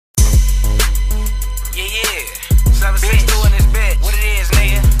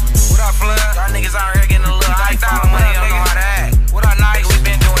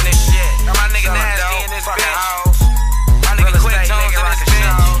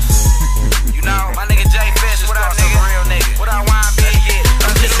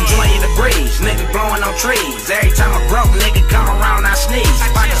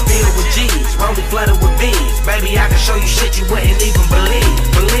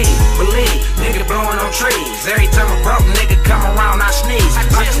on trees. Every time a broke nigga come around, I sneeze.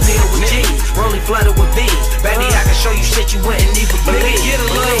 Pockets filled with G's, rolling flooded with V's. Baby, I can show you shit you wouldn't even believe. Nigga, get a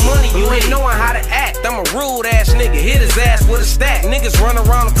little money, you ain't knowing how to act. I'm a rude ass nigga, hit his ass with a stack. Niggas run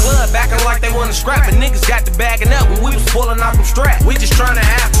around the club, acting like they wanna scrap. But niggas got the bagging up when we was pulling off them straps. We just trying to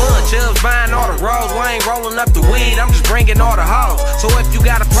have fun, Chubbs buying all the rolls. We ain't rolling up the weed, I'm just bringing all the hoes. So if you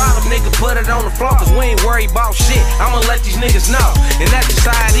got a problem, nigga, put it on the floor, cause we ain't worried about shit. I'ma let these niggas know, and that's just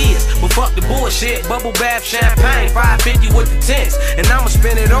how it is. But fuck the bullshit, bubble bath, champagne, 550 with the tents. And I'ma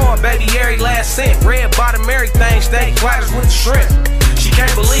spend it all, baby, every last cent. Red bottom, everything, steak platters with the shrimp. She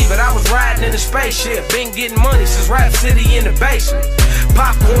can't believe it, I was riding in a spaceship. Been getting money since Rap City in the basement.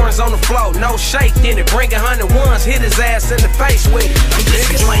 Popcorns on the floor, no shake in it. Bringing 101s, hit his ass in the face with it.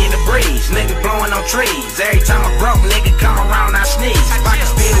 Niggas enjoying the breeze, nigga blowing on trees. Every time a broke nigga come around, I sneeze.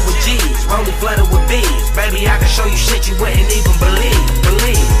 Pockets filled with G's, rolling flooded with B's. Baby, I can show you shit you wouldn't even believe.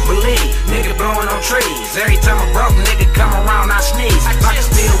 Believe, nigga blowing on trees. Every time a broke nigga come around, I sneeze. Pockets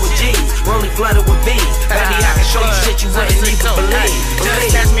filled with G's, rolling flooded with B's. Baby, I can show you shit you wouldn't even believe.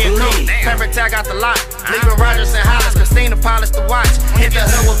 Just catch me a coat, favorite tag out the lot. Leaving Rogers and Hollis, Christina polished the watch. Hit the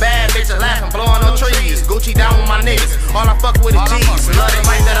hood with bad bitches laughing, blowing on trees. Gucci down with my niggas, all I fuck with is G's. Love the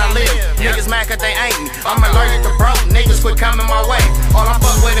life that I live, niggas mad cause they ain't. I'm allergic to broke, niggas quit coming my way. All I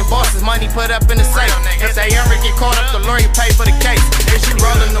fuck with is bosses, money put up in the safe. If they ever get caught up, the lawyer pay for the case. If she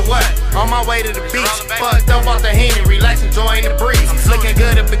rolling the what? On my way to the beach, fucked up off the Henny, relax, enjoying the breeze. Looking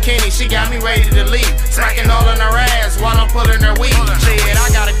good in bikini, she got me ready to leave. Smacking all on her ass while I'm pulling her weed. Shit,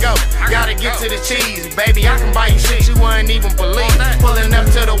 I gotta go, gotta get to the cheese. Baby, I can buy you shit you wouldn't even believe. Pulling up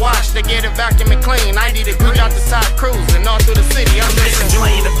to the wash to get it vacuum and clean. I need a good out the top cruising all through the city. I'm just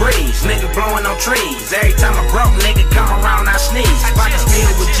enjoying the breeze, nigga blowing on trees. Every time a broke nigga come around, I sneeze. Pockets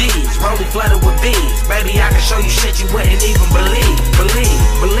filled with G's, rolling flooded with B's. Baby, I can show you shit you wouldn't even believe.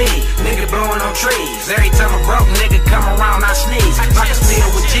 Believe, nigga blowing on trees. Every time a broke nigga come around, I sneeze. Pockets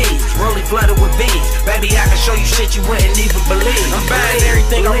filled with G's, rolling flooded with B's. Baby, I can show you shit you wouldn't even believe. I'm buying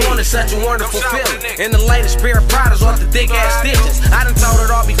everything I want, it's such a wonderful feeling. And the latest pair of products off the thick ass stitches. I done told it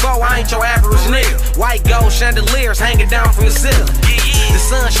all before, I ain't your average nigga. White gold chandeliers hanging down from the ceiling. The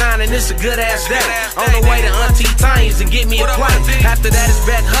sun shining, it's a good ass day. On the way to Auntie Tiny's and get me a plate. After that it's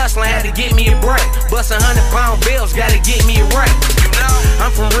back hustling, had to get me a break. Bust 100-pound bills, gotta get me a rake. I'm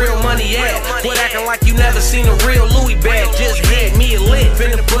from real money, yeah. Quit acting like you never seen a real Louis bag. Just hit me a lick,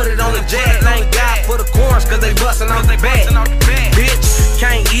 finna put it on the jag. Thank God for the corns, cause they bustin' out the bag. Bitch,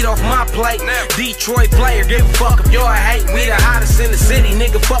 can't eat off my plate. Detroit player, give a fuck if y'all hate. We the hottest in the city,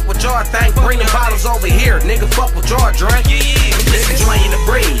 nigga, fuck what y'all think. Bring the bottles over here, nigga, fuck what y'all drink. Nigga enjoying the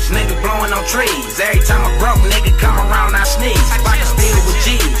breeze, nigga blowing on trees. Every time a broke nigga come around, I sneeze. Pockets filled with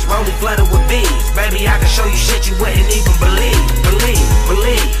G's, rolling flooded with B's. Baby, I can show you shit you wouldn't even believe.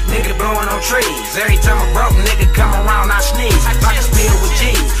 Believe, nigga blowing on trees. Every time a broke nigga come around, I sneeze. Pockets filled with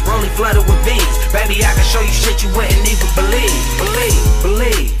G's, rolling flooded with B's. Baby, I can show you shit you wouldn't even believe.